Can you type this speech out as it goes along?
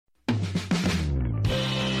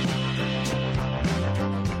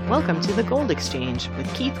Welcome to the Gold Exchange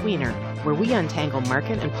with Keith Weiner, where we untangle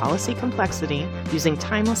market and policy complexity using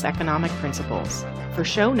timeless economic principles. For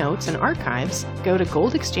show notes and archives, go to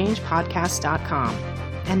goldexchangepodcast.com.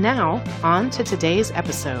 And now, on to today's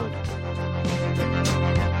episode.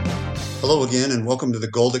 Hello again, and welcome to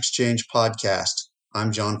the Gold Exchange podcast.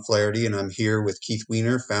 I'm John Flaherty, and I'm here with Keith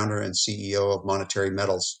Weiner, founder and CEO of Monetary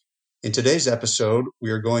Metals. In today's episode, we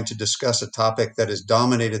are going to discuss a topic that has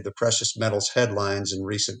dominated the precious metals headlines in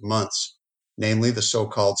recent months, namely the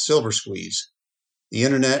so-called silver squeeze. The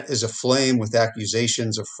internet is aflame with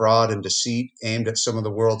accusations of fraud and deceit aimed at some of the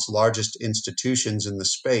world's largest institutions in the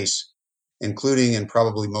space, including and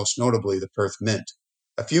probably most notably the Perth Mint.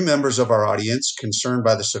 A few members of our audience, concerned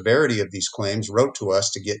by the severity of these claims, wrote to us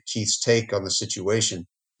to get Keith's take on the situation.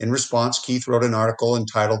 In response, Keith wrote an article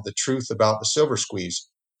entitled "The Truth About the Silver Squeeze."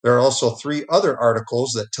 There are also 3 other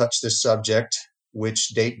articles that touch this subject, which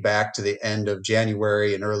date back to the end of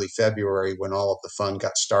January and early February when all of the fun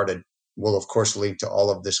got started. We'll, of course, link to all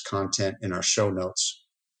of this content in our show notes.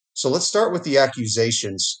 So let's start with the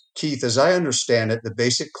accusations. Keith, as I understand it, the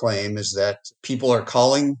basic claim is that people are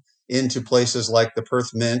calling into places like the Perth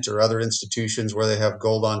Mint or other institutions where they have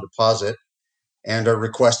gold on deposit and are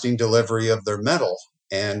requesting delivery of their metal.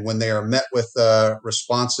 And when they are met with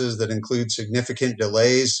responses that include significant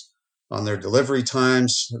delays on their delivery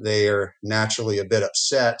times, they are naturally a bit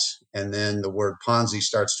upset. And then the word Ponzi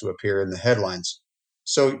starts to appear in the headlines.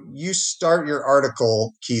 So you start your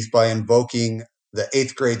article, Keith, by invoking the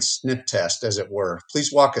 8th grade sniff test, as it were.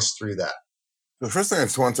 Please walk us through that. The first thing I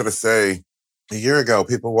just wanted to say, a year ago,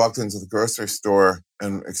 people walked into the grocery store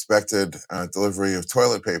and expected delivery of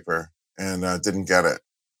toilet paper and didn't get it.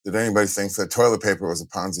 Did anybody think that toilet paper was a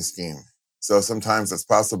Ponzi scheme? So sometimes it's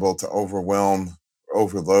possible to overwhelm or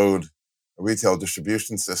overload a retail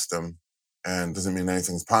distribution system, and doesn't mean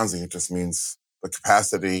anything's Ponzi. It just means the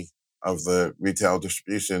capacity of the retail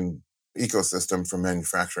distribution ecosystem from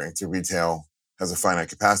manufacturing to retail has a finite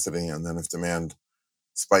capacity, and then if demand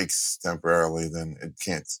spikes temporarily, then it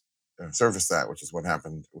can't service that, which is what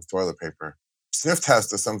happened with toilet paper. Sniff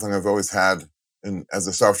test is something I've always had as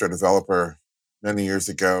a software developer. Many years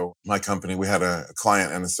ago, my company, we had a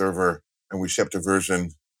client and a server, and we shipped a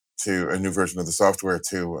new version of the software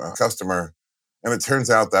to a customer. And it turns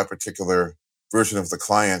out that particular version of the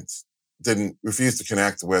client didn't refuse to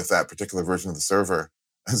connect with that particular version of the server.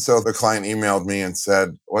 And so the client emailed me and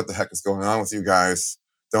said, "What the heck is going on with you guys?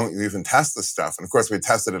 Don't you even test this stuff?" And of course, we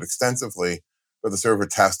tested it extensively, but the server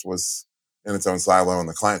test was in its own silo and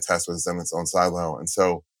the client test was in its own silo. And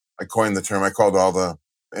so I coined the term, I called all the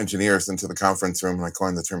engineers into the conference room and I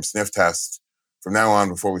coined the term sniff test. From now on,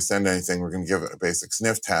 before we send anything, we're going to give it a basic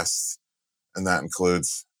sniff test. And that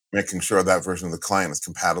includes making sure that version of the client is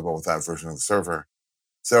compatible with that version of the server.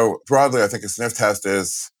 So broadly, I think a sniff test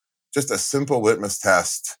is just a simple litmus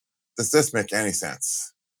test. Does this make any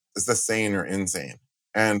sense? Is this sane or insane?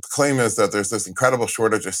 And the claim is that there's this incredible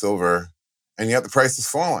shortage of silver, and yet the price is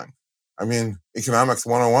falling. I mean, economics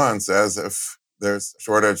 101 says if there's a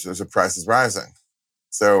shortage, there's a price is rising.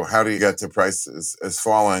 So how do you get to prices is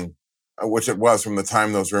falling, which it was from the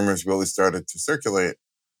time those rumors really started to circulate.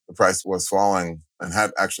 The price was falling and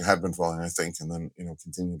had been falling, I think, and then,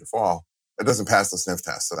 continued to fall. It doesn't pass the sniff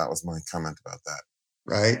test. So that was my comment about that.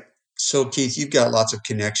 Right. So, Keith, you've got lots of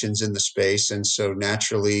connections in the space. And so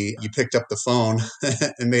naturally, you picked up the phone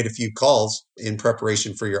and made a few calls in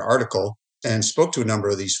preparation for your article and spoke to a number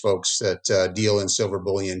of these folks that deal in silver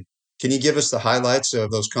bullion. Can you give us the highlights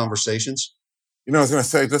of those conversations? I was going to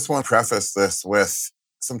say, just want to preface this with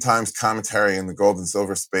sometimes commentary in the gold and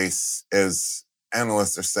silver space is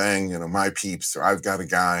analysts are saying, my peeps, or I've got a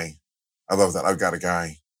guy. I love that. I've got a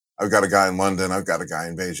guy. I've got a guy in London. I've got a guy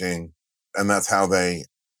in Beijing. And that's how they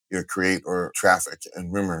create or traffic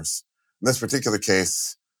and rumors. In this particular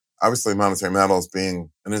case, obviously Monetary Metals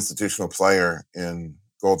being an institutional player in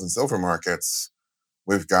gold and silver markets,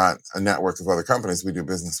 we've got a network of other companies we do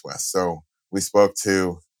business with. So we spoke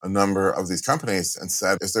to a number of these companies and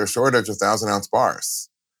said, is there a shortage of 1,000-ounce bars?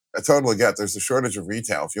 I totally get there's a shortage of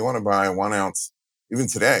retail. If you want to buy 1 ounce, even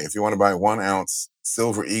today, if you want to buy 1 ounce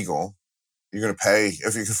silver eagle, you're going to pay,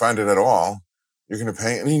 if you can find it at all, you're going to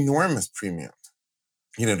pay an enormous premium,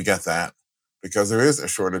 to get that, because there is a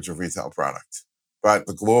shortage of retail product. But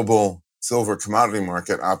the global silver commodity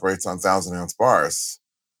market operates on 1,000-ounce bars.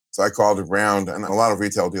 So I called around, and a lot of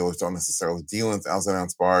retail dealers don't necessarily deal in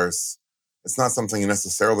 1,000-ounce bars. It's not something you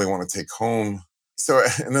necessarily want to take home. So,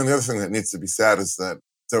 and then the other thing that needs to be said is that,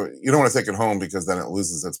 so you don't want to take it home because then it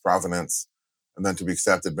loses its provenance. And then to be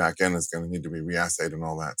accepted back in is going to need to be reassayed and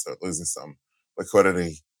all that. So it loses some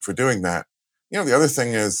liquidity for doing that. The other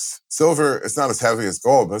thing is silver is not as heavy as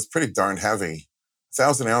gold, but it's pretty darn heavy.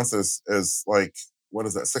 1,000 ounces is like, what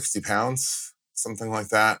is that, 60 pounds? Something like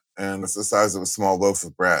that. And it's the size of a small loaf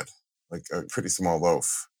of bread, like a pretty small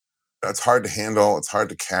loaf. It's hard to handle. It's hard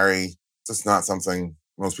to carry. It's just not something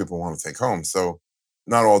most people want to take home. So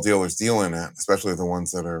not all dealers deal in it, especially the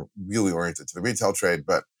ones that are really oriented to the retail trade.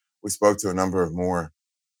 But we spoke to a number of more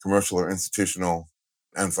commercial or institutional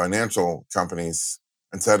and financial companies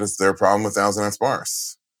and said, is there a problem with 1,000 ounce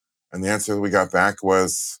bars? And the answer that we got back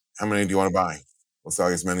was, how many do you want to buy? We'll sell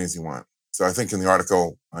you as many as you want. So I think in the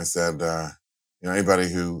article, I said,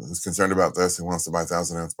 anybody who's concerned about this and wants to buy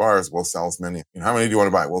 1,000 ounce bars, we'll sell as many. How many do you want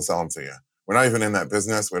to buy? We'll sell them to you. We're not even in that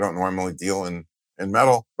business. We don't normally deal in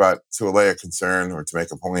metal, but to allay a concern or to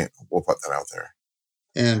make a point, we'll put that out there.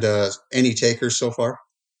 And any takers so far?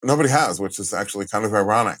 Nobody has, which is actually kind of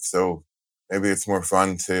ironic. So maybe it's more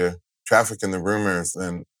fun to traffic in the rumors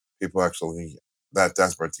than people actually that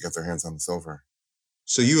desperate to get their hands on the silver.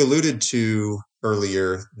 So you alluded to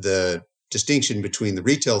earlier the distinction between the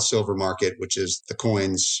retail silver market, which is the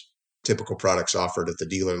coins, typical products offered at the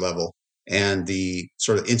dealer level, and the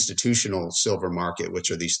sort of institutional silver market,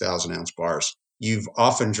 which are these 1,000 ounce bars. You've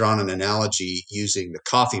often drawn an analogy using the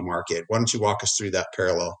coffee market. Why don't you walk us through that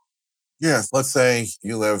parallel? Yes, let's say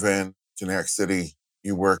you live in generic city,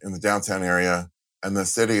 you work in the downtown area, and the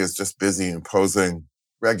city is just busy imposing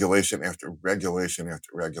regulation after regulation after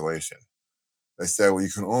regulation. They say, well, you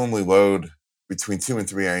can only load between 2 and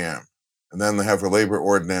 3 a.m. And then they have a labor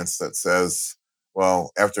ordinance that says,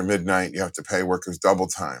 well, after midnight, you have to pay workers double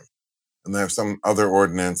time. And they have some other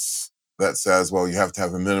ordinance that says, well, you have to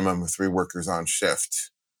have a minimum of 3 workers on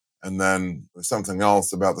shift. And then there's something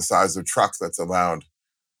else about the size of truck that's allowed.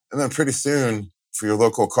 And then pretty soon, for your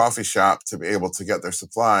local coffee shop to be able to get their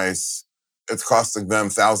supplies, it's costing them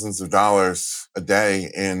thousands of dollars a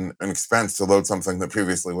day in an expense to load something that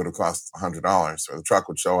previously would have cost $100. Or the truck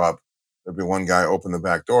would show up, there'd be one guy open the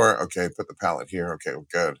back door, okay, put the pallet here, okay, we're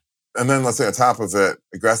good. And then let's say on top of it,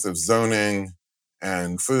 aggressive zoning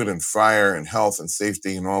and food and fire and health and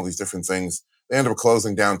safety and all these different things, they end up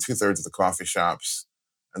closing down 2/3 of the coffee shops.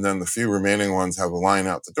 And then the few remaining ones have a line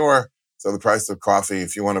out the door. So the price of coffee,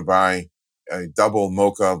 if you want to buy a double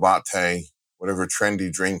mocha latte, whatever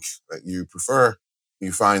trendy drink that you prefer,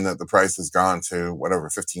 you find that the price has gone to whatever,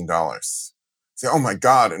 $15. Say, oh my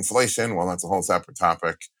God, inflation. Well, that's a whole separate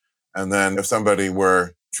topic. And then if somebody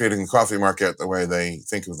were treating the coffee market the way they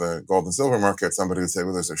think of the gold and silver market, somebody would say,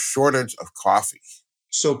 well, there's a shortage of coffee.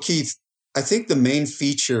 So, Keith, I think the main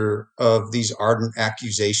feature of these ardent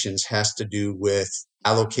accusations has to do with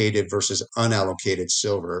allocated versus unallocated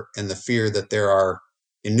silver and the fear that there are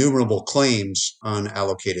innumerable claims on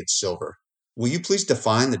allocated silver. Will you please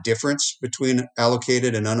define the difference between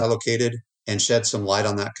allocated and unallocated and shed some light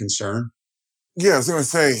on that concern? Yeah, I was going to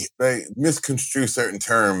say they misconstrue certain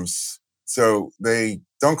terms. So they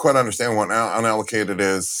don't quite understand what unallocated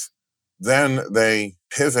is. Then they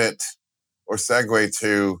pivot or segue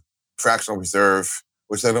to fractional reserve,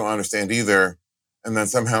 which they don't understand either, and then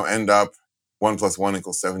somehow end up 1 + 1 =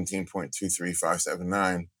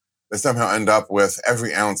 17.23579. They somehow end up with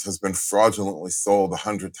every ounce has been fraudulently sold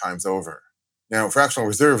 100 times over. Now, fractional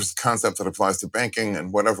reserve is a concept that applies to banking,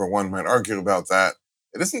 and whatever one might argue about that,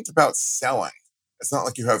 it isn't about selling. It's not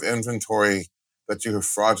like you have inventory that you have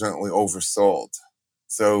fraudulently oversold.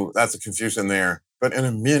 So that's a confusion there. But in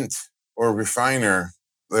a mint or a refiner,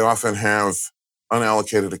 they often have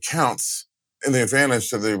unallocated accounts. And the advantage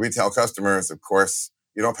to the retail customer is, of course,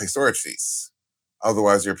 you don't pay storage fees.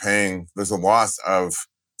 Otherwise, there's a loss of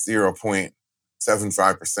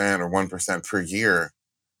 0.75% or 1% per year.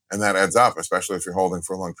 And that adds up, especially if you're holding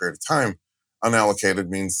for a long period of time. Unallocated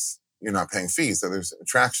means you're not paying fees. So there's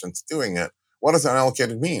attraction to doing it. What does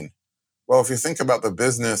unallocated mean? Well, if you think about the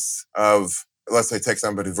business of, let's say, take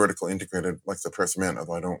somebody vertically integrated like the Purse Mint,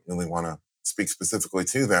 although I don't really want to speak specifically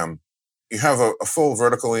to them, you have a full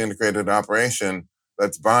vertically integrated operation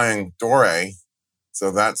that's buying doré.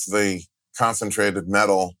 So that's the concentrated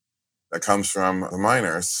metal that comes from the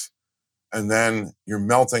miners. And then you're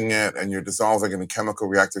melting it and you're dissolving it in chemical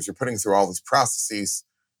reactors. You're putting through all these processes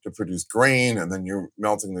to produce grain, and then you're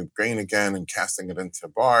melting the grain again and casting it into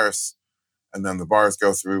bars. And then the bars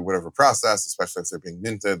go through whatever process, especially if they're being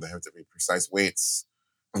minted. They have to be precise weights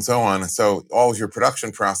and so on. So all of your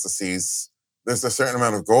production processes, there's a certain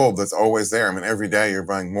amount of gold that's always there. I mean, every day you're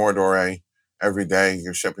buying more doré. Every day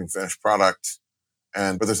you're shipping finished product.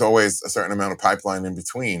 But there's always a certain amount of pipeline in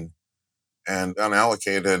between. And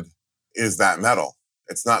unallocated is that metal.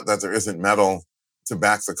 It's not that there isn't metal to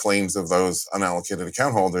back the claims of those unallocated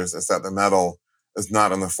account holders. It's that the metal is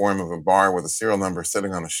not in the form of a bar with a serial number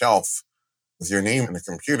sitting on a shelf with your name in a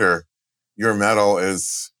computer, your metal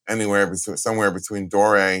is somewhere between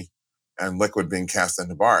doré and liquid being cast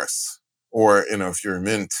into bars. Or, if you're a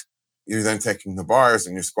mint, you're then taking the bars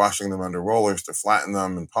and you're squashing them under rollers to flatten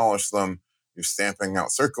them and polish them. You're stamping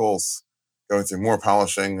out circles, going through more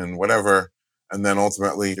polishing and whatever. And then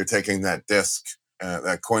ultimately you're taking that disc,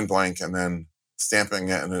 that coin blank, and then stamping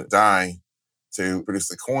it in a die to produce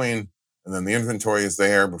the coin. And then the inventory is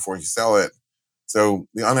there before you sell it. So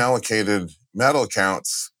the unallocated metal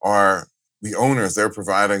accounts are the owners. They're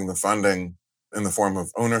providing the funding in the form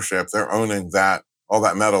of ownership. They're owning all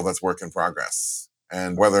that metal that's work in progress.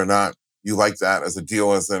 And whether or not you like that as a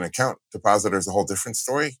deal as an account depositor is a whole different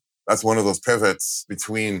story. That's one of those pivots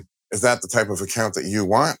between, is that the type of account that you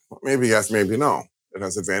want? Maybe yes, maybe no. It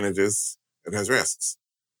has advantages, it has risks.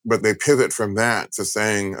 But they pivot from that to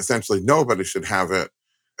saying essentially nobody should have it.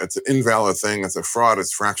 It's an invalid thing. It's a fraud.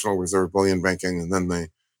 It's fractional reserve bullion banking. And then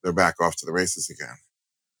they're back off to the races again.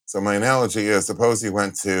 So my analogy is, suppose you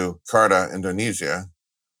went to Jakarta, Indonesia,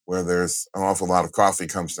 where there's an awful lot of coffee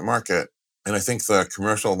comes to market. And I think the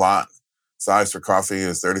commercial lot size for coffee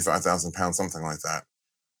is 35,000 pounds, something like that.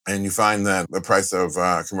 And you find that the price of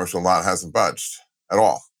commercial lot hasn't budged at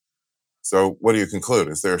all. So what do you conclude?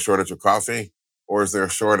 Is there a shortage of coffee? Or is there a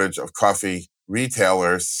shortage of coffee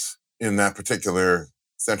retailers in that particular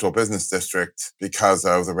central business district because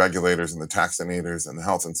of the regulators and the taxinators and the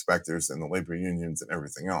health inspectors and the labor unions and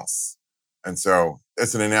everything else? And so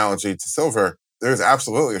it's an analogy to silver. There's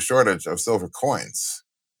absolutely a shortage of silver coins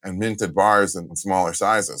and minted bars in smaller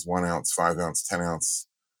sizes, 1 ounce, 5 ounce, 10 ounce.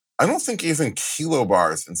 I don't think even kilo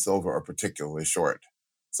bars in silver are particularly short.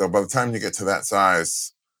 So by the time you get to that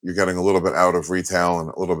size, you're getting a little bit out of retail and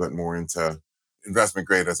a little bit more into investment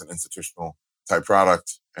grade as an institutional type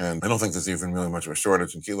product. And I don't think there's even really much of a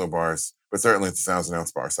shortage in kilo bars, but certainly at the 1,000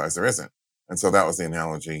 ounce bar size, there isn't. And so that was the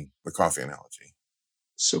analogy, the coffee analogy.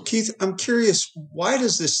 So, Keith, I'm curious, why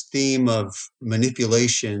does this theme of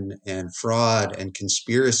manipulation and fraud and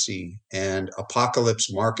conspiracy and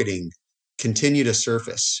apocalypse marketing continue to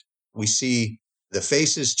surface? We see the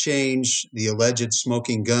faces change, the alleged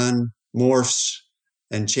smoking gun morphs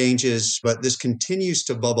and changes, but this continues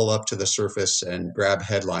to bubble up to the surface and grab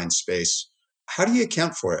headline space. How do you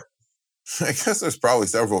account for it? I guess there's probably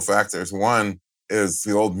several factors. One is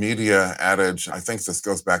the old media adage. I think this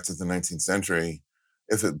goes back to the 19th century.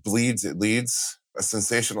 If it bleeds, it leads. A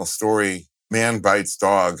sensational story, man bites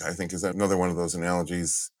dog, I think is another one of those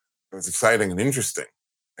analogies. It was exciting and interesting.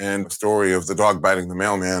 And the story of the dog biting the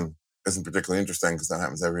mailman isn't particularly interesting because that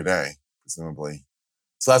happens every day, presumably.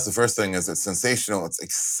 So that's the first thing, is it's sensational, it's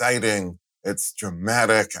exciting, it's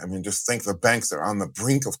dramatic. I mean, just think the banks are on the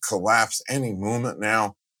brink of collapse any moment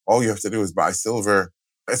now. All you have to do is buy silver.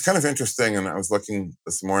 It's kind of interesting, and I was looking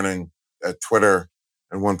this morning at Twitter,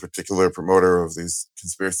 and one particular promoter of these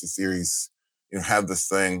conspiracy theories, had this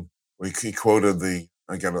thing where he quoted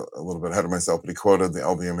I get a little bit ahead of myself, but he quoted the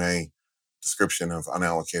LBMA description of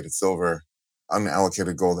unallocated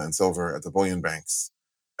gold and silver at the bullion banks.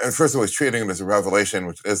 And first of all, he's treating it as a revelation,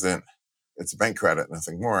 which it isn't. It's bank credit,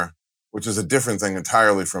 nothing more, which is a different thing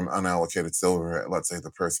entirely from unallocated silver at, let's say,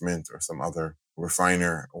 the Perth Mint or some other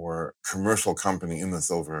refiner or commercial company in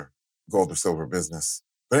the gold or silver business.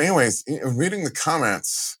 But anyways, reading the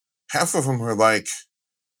comments, half of them were like,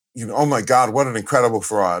 oh my God, what an incredible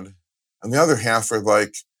fraud. And the other half were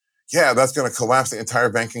like, yeah, that's going to collapse the entire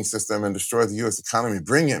banking system and destroy the U.S. economy.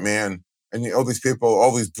 Bring it, man. And all these people,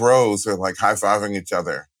 all these bros are like high-fiving each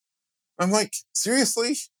other. I'm like,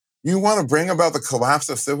 seriously? You want to bring about the collapse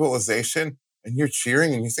of civilization and you're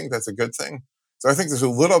cheering and you think that's a good thing? So I think there's a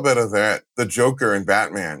little bit of that, the Joker and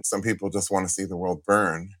Batman. Some people just want to see the world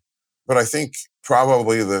burn. But I think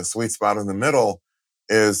probably the sweet spot in the middle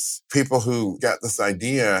is people who get this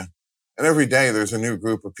idea, and every day there's a new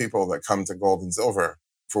group of people that come to gold and silver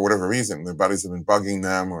for whatever reason. Their buddies have been bugging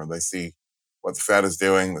them, or they see what the Fed is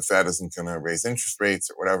doing. The Fed isn't going to raise interest rates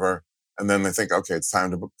or whatever. And then they think, okay, it's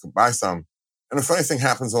time to buy some. And a funny thing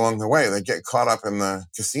happens along the way. They get caught up in the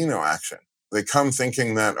casino action. They come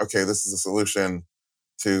thinking that, okay, this is a solution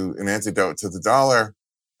to an antidote to the dollar.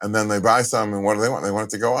 And then they buy some, and what do they want? They want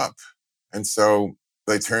it to go up. And so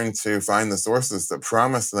they turn to find the sources that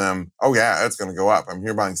promise them, oh yeah, it's going to go up. I'm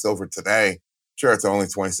here buying silver today. Sure, it's only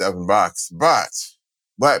 $27, but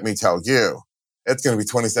let me tell you, it's going to be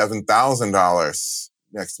 $27,000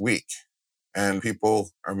 next week. And people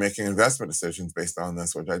are making investment decisions based on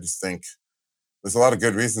this, which I just think there's a lot of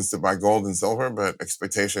good reasons to buy gold and silver, but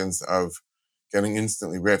expectations of getting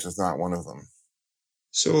instantly rich is not one of them.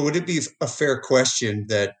 So would it be a fair question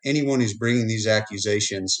that anyone who's bringing these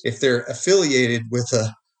accusations, if they're affiliated with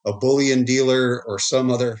a bullion dealer or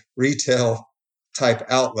some other retail type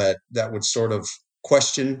outlet that would sort of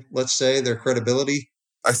question, let's say, their credibility?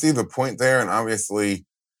 I see the point there, and obviously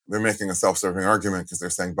they're making a self-serving argument because they're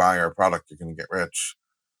saying, buy our product, you're going to get rich.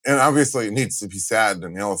 And obviously it needs to be said,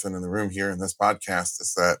 and the elephant in the room here in this podcast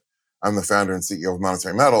is that I'm the founder and CEO of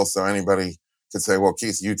Monetary Metals, so anybody could say, well,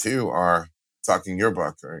 Keith, you too are talking your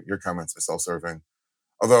book, or your comments are self-serving.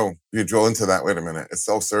 Although, if you drill into that, wait a minute, it's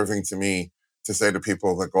self-serving to me to say to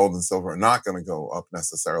people that gold and silver are not going to go up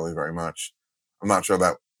necessarily very much. I'm not sure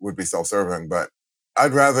that would be self-serving, but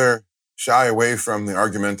I'd rather shy away from the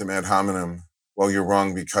argumentum ad hominem, well, you're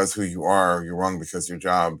wrong because who you are, you're wrong because your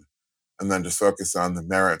job, and then just focus on the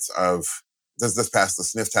merits of, does this pass the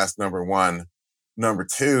sniff test, number one? Number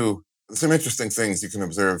two, some interesting things you can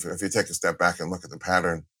observe if you take a step back and look at the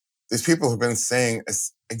pattern. These people have been saying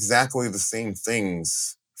exactly the same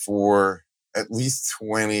things for at least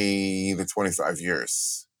 20 to 25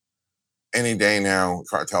 years. Any day now,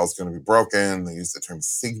 cartel is going to be broken. They use the term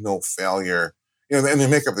signal failure. And they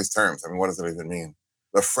make up these terms. I mean, what does it even mean?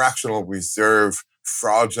 The fractional reserve,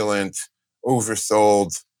 fraudulent,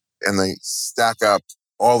 oversold, and they stack up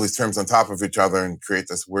all these terms on top of each other and create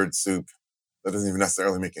this word soup that doesn't even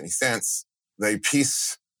necessarily make any sense. They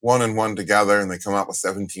piece one and one together and they come out with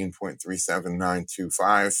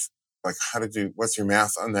 17.37925. Like, what's your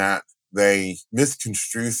math on that? They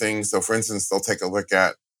misconstrue things. So for instance, they'll take a look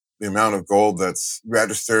at the amount of gold that's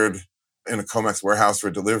registered in a COMEX warehouse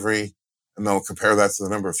for delivery, and they'll compare that to the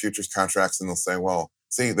number of futures contracts, and they'll say, well,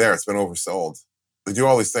 see there, it's been oversold. They do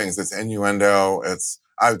all these things. It's innuendo.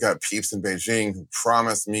 I've got peeps in Beijing who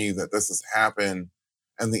promised me that this has happened.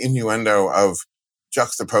 And the innuendo of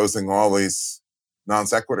juxtaposing all these non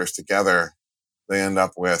sequiturs together, they end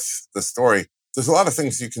up with the story. There's a lot of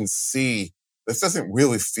things you can see. This doesn't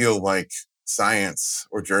really feel like science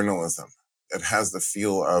or journalism. It has the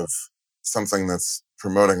feel of something that's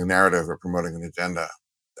promoting a narrative or promoting an agenda.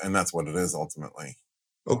 And that's what it is ultimately.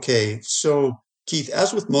 Okay, so Keith,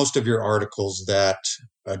 as with most of your articles that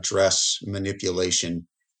address manipulation,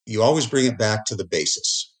 you always bring it back to the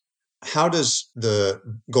basis. How does the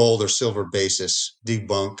gold or silver basis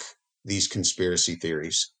debunk these conspiracy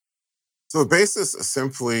theories? So the basis is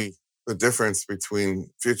simply the difference between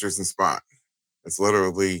futures and spot. It's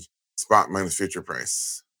literally spot minus future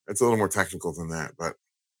price. It's a little more technical than that, but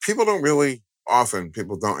people don't ask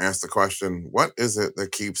the question, what is it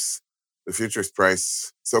that keeps the futures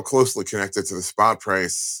price so closely connected to the spot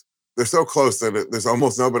price? They're so close that there's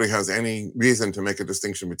almost nobody has any reason to make a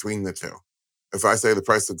distinction between the two. If I say the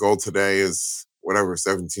price of gold today is whatever,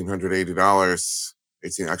 $1,780,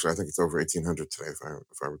 actually, I think it's over 1,800 today, if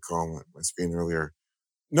I recall my screen earlier.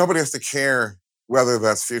 Nobody has to care whether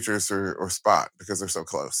that's futures or spot because they're so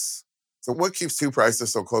close. So what keeps two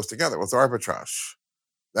prices so close together? Well, it's arbitrage.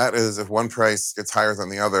 That is, if one price gets higher than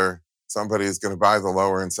the other, somebody is going to buy the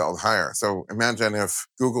lower and sell the higher. So imagine if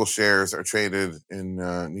Google shares are traded in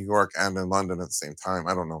New York and in London at the same time.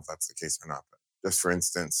 I don't know if that's the case or not, but just for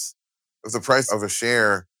instance, if the price of a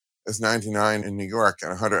share is 99 in New York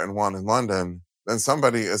and 101 in London, then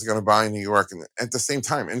somebody is going to buy New York and at the same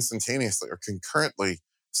time, instantaneously or concurrently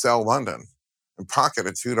sell London and pocket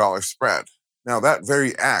a $2 spread. Now, that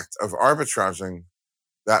very act of arbitraging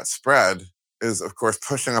that spread is, of course,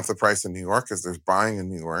 pushing up the price in New York because there's buying in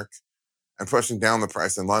New York and pushing down the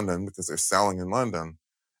price in London because they're selling in London.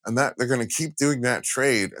 And that they're going to keep doing that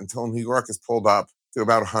trade until New York is pulled up to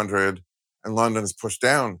about 100 and London is pushed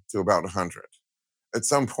down to about 100. At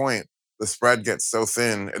some point, the spread gets so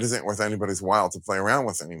thin, it isn't worth anybody's while to play around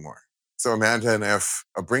with anymore. So imagine if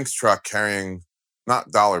a Brinks truck carrying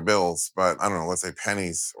not dollar bills, but I don't know, let's say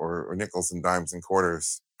pennies or nickels and dimes and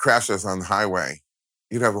quarters crashes on the highway.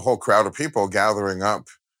 You'd have a whole crowd of people gathering up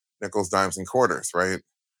nickels, dimes, and quarters, right?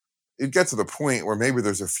 You'd get to the point where maybe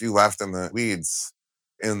there's a few left in the weeds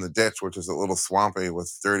in the ditch, which is a little swampy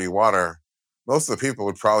with dirty water. Most of the people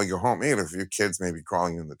would probably go home. Even a few kids may be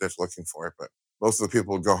crawling in the ditch looking for it, but most of the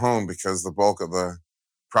people would go home because the bulk of the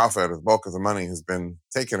profit or the bulk of the money has been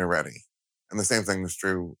taken already. And the same thing is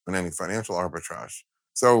true in any financial arbitrage.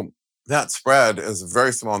 So that spread is a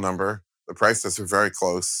very small number. The prices are very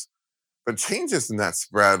close. But changes in that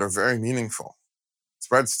spread are very meaningful.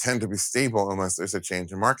 Spreads tend to be stable unless there's a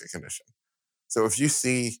change in market condition. So if you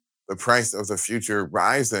see the price of the future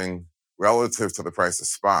rising relative to the price of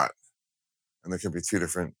spot, and there can be two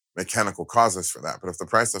different mechanical causes for that, but if the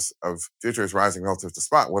price of future is rising relative to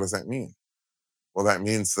spot, what does that mean? Well, that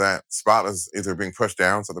means that spot is either being pushed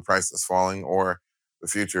down, so the price is falling, or the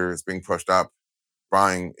future is being pushed up,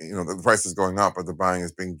 buying, the price is going up, but the buying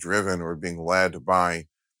is being driven or being led by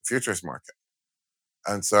the futures market.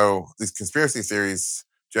 And so these conspiracy theories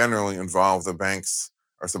generally involve the banks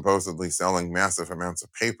are supposedly selling massive amounts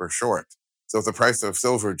of paper short. So if the price of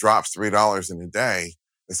silver drops $3 in a day,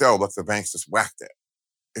 they say, oh, look, the banks just whacked it.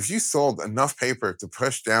 If you sold enough paper to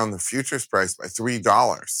push down the futures price by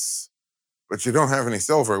 $3, but you don't have any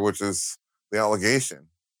silver, which is the allegation,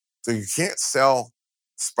 so you can't sell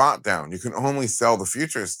spot down. You can only sell the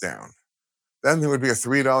futures down. Then there would be a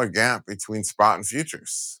 $3 gap between spot and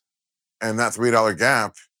futures. And that $3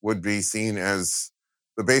 gap would be seen as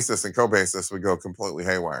the basis and co-basis would go completely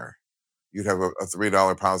haywire. You'd have a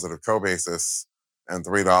 $3 positive co-basis and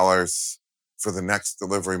 $3 for the next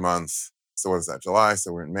delivery month. So what is that, July?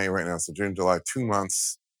 So we're in May right now. So June, July, 2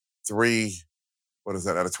 months, what is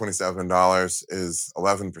that, out of $27 is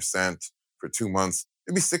 11% for 2 months.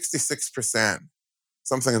 It'd be 66%,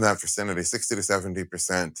 something in that vicinity, 60 to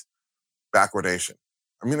 70% backwardation.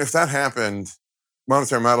 I mean, if that happened,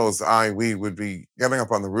 Monetary Metals, we would be getting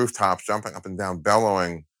up on the rooftops, jumping up and down,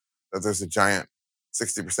 bellowing that there's a giant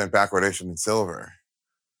 60% backwardation in silver.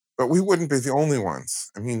 But we wouldn't be the only ones.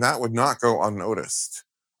 I mean, that would not go unnoticed.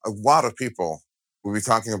 A lot of people would be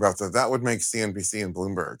talking about that. That would make CNBC and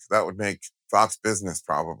Bloomberg. That would make Fox Business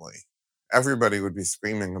probably. Everybody would be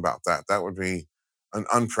screaming about that. That would be an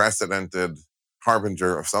unprecedented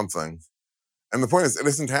harbinger of something. And the point is, it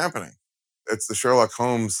isn't happening. It's the Sherlock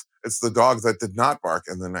Holmes, it's the dog that did not bark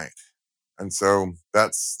in the night. And so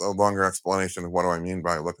that's a longer explanation of what do I mean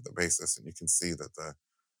by look at the basis, and you can see that the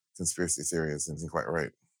conspiracy theory isn't quite right.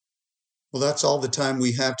 Well, that's all the time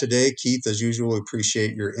we have today. Keith, as usual, we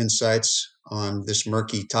appreciate your insights on this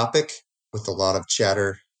murky topic with a lot of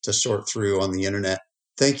chatter to sort through on the internet.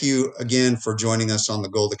 Thank you again for joining us on the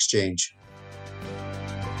Gold Exchange.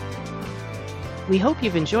 We hope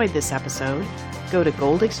you've enjoyed this episode. Go to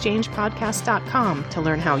goldexchangepodcast.com to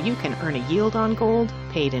learn how you can earn a yield on gold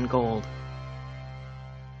paid in gold.